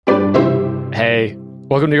Hey,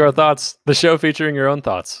 welcome to Your Thoughts, the show featuring your own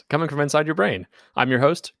thoughts coming from inside your brain. I'm your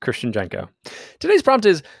host, Christian Jenko. Today's prompt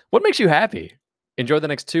is, what makes you happy? Enjoy the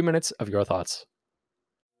next 2 minutes of Your Thoughts.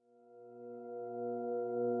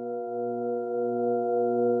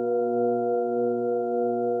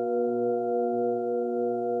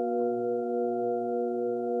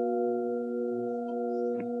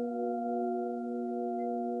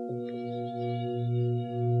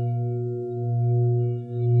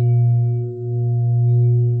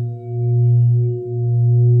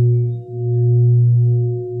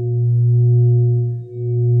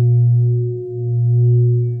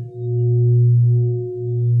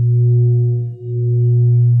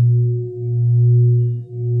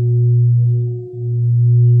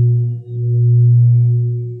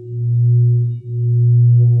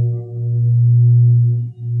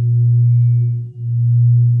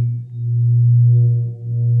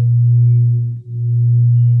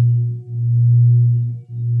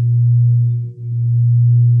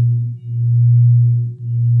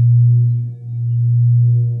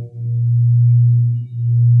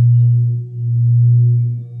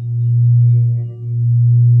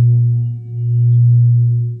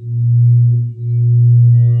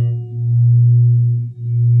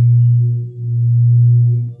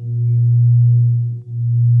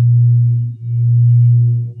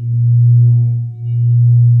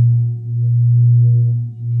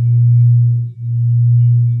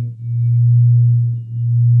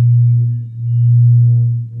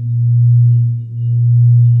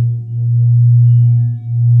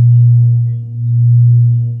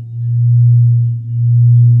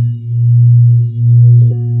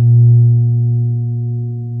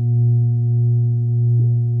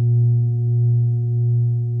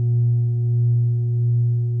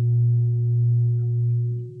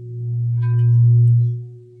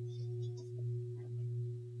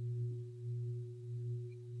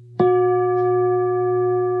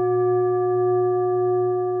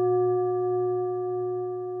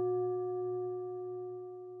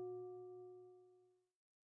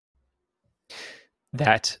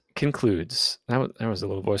 That concludes. That was a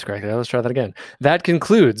little voice crack there. Let's try that again. That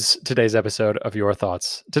concludes today's episode of Your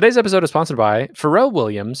Thoughts. Today's episode is sponsored by Pharrell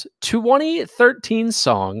Williams' 2013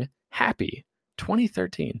 song, Happy.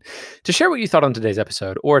 2013. To share what you thought on today's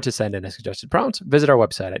episode or to send in a suggested prompt, visit our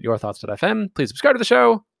website at yourthoughts.fm. Please subscribe to the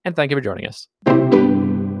show, and thank you for joining us.